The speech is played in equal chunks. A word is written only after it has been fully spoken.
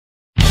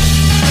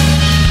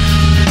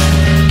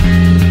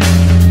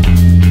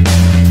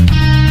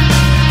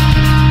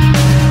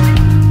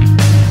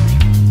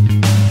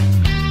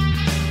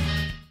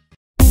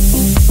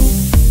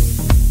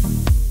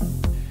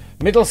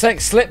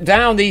Middlesex slipped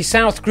down the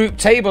South Group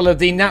table of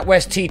the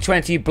NatWest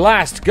T20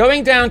 Blast,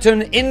 going down to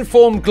an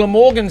informed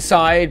Glamorgan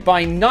side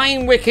by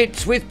 9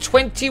 wickets with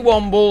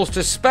 21 balls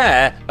to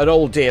spare at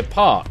Old Deer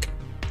Park.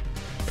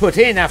 Put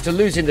in after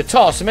losing the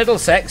toss,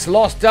 Middlesex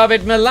lost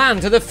David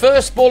Milan to the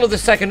first ball of the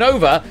second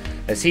over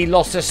as he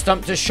lost a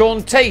stump to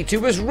Sean Tate,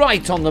 who was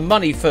right on the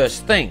money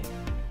first thing.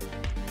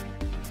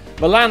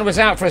 Milan was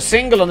out for a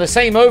single, and the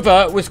same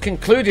over was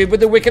concluded with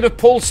the wicket of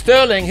Paul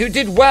Sterling, who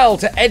did well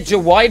to edge a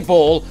wide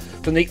ball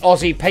from the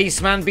Aussie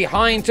paceman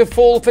behind to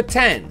fall for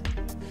 10.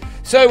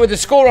 So with the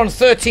score on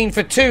 13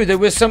 for 2, there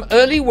was some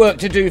early work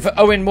to do for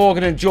Owen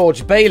Morgan and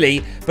George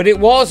Bailey, but it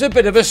was a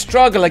bit of a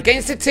struggle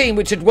against a team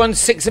which had won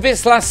 6 of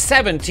its last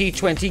 7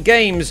 T20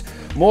 games.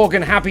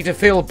 Morgan happy to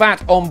field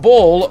bat on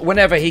ball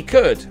whenever he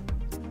could.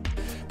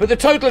 But the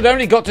total had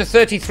only got to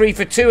 33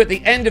 for 2 at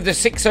the end of the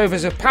 6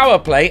 overs of power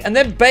play, and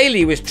then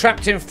Bailey was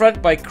trapped in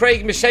front by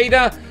Craig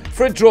Macheda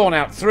for a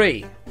drawn-out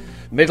 3.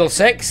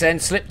 Middlesex then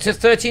slipped to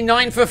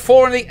 39 for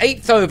 4 in the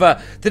 8th over,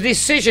 the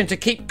decision to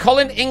keep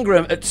Colin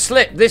Ingram at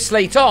slip this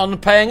late on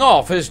paying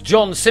off as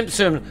John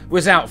Simpson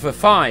was out for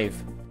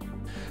 5.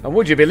 And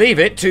would you believe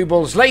it, 2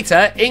 balls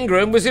later,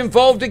 Ingram was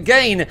involved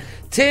again,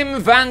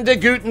 Tim van der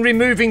Gooten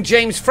removing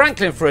James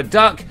Franklin for a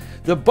duck,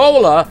 the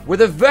bowler with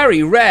a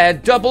very rare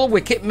double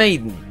wicket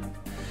maiden.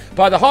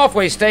 By the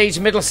halfway stage,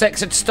 Middlesex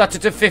had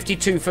stuttered to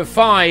 52 for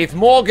 5.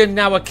 Morgan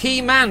now a key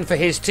man for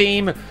his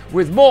team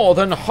with more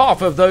than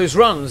half of those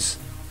runs.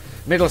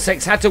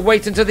 Middlesex had to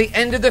wait until the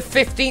end of the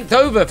 15th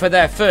over for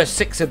their first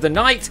 6 of the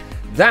night,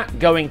 that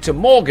going to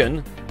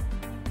Morgan.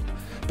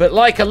 But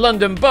like a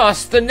London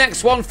bus, the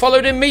next one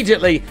followed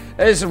immediately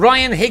as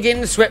Ryan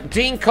Higgins swept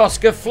Dean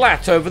Koska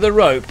flat over the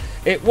rope.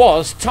 It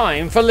was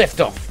time for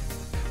liftoff.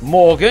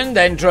 Morgan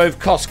then drove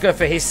Koska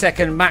for his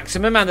second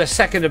maximum and the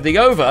second of the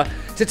over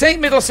to take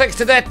Middlesex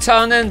to their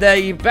ton and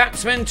the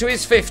batsman to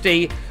his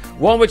 50,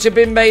 one which had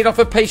been made off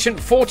a patient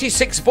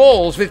 46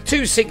 balls with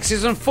 2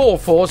 sixes and 4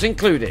 fours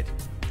included.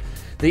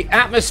 The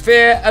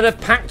atmosphere at a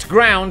packed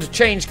ground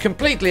changed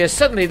completely as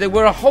suddenly there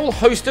were a whole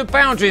host of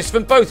boundaries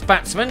from both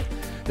batsmen,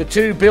 the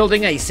two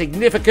building a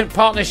significant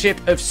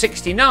partnership of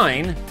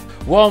 69,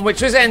 one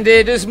which was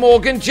ended as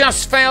Morgan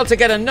just failed to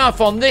get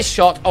enough on this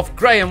shot off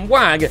Graham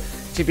Wagg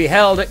to be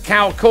held at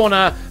Cow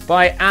Corner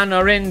by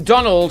Anarin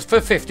Donald for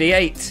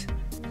 58.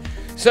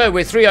 So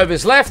with 3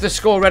 overs left, the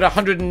score read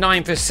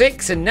 109 for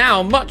 6, and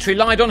now much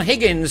relied on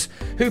Higgins,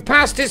 who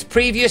passed his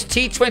previous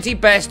T20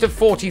 best of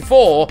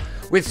 44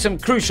 with some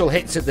crucial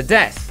hits at the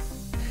death.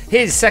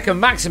 His second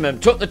maximum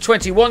took the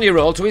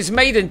 21-year-old to his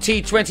maiden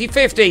T20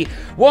 50,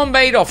 one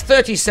made off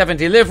 37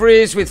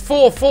 deliveries with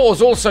 4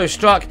 fours also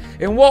struck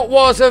in what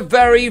was a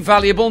very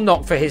valuable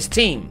knock for his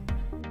team.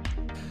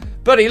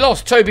 But he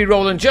lost Toby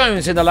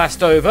Rowland-Jones in the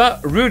last over,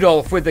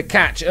 Rudolph with the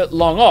catch at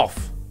long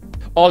off.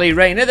 Ollie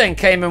Rayner then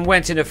came and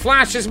went in a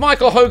flash as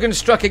Michael Hogan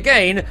struck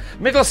again,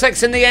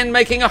 Middlesex in the end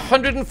making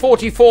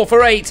 144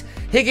 for 8,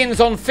 Higgins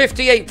on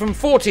 58 from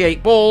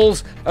 48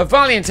 balls, a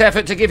valiant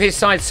effort to give his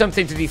side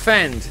something to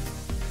defend.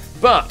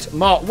 But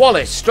Mark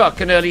Wallace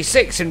struck an early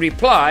 6 in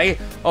reply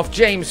off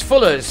James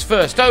Fuller's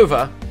first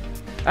over,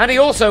 and he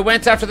also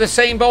went after the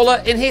same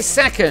bowler in his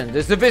second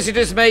as the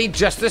visitors made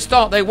just the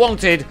start they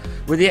wanted,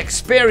 with the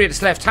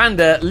experienced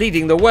left-hander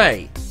leading the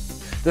way.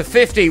 The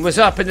 50 was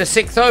up in the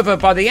 6th over,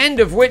 by the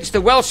end of which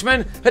the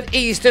Welshman had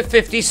eased to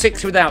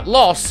 56 without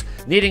loss,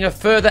 needing a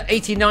further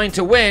 89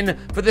 to win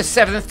for the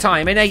 7th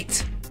time in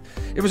 8.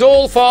 It was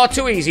all far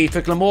too easy for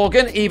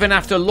Glamorgan, even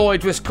after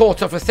Lloyd was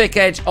caught off a thick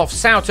edge off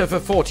Souter for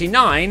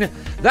 49,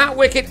 that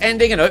wicket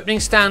ending an opening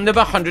stand of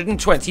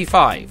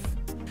 125.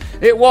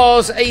 It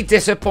was a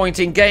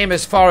disappointing game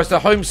as far as the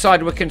home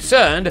side were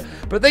concerned,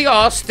 but they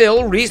are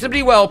still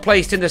reasonably well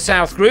placed in the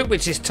South Group,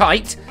 which is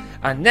tight,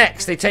 and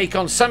next they take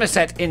on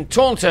Somerset in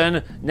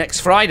Taunton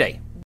next Friday.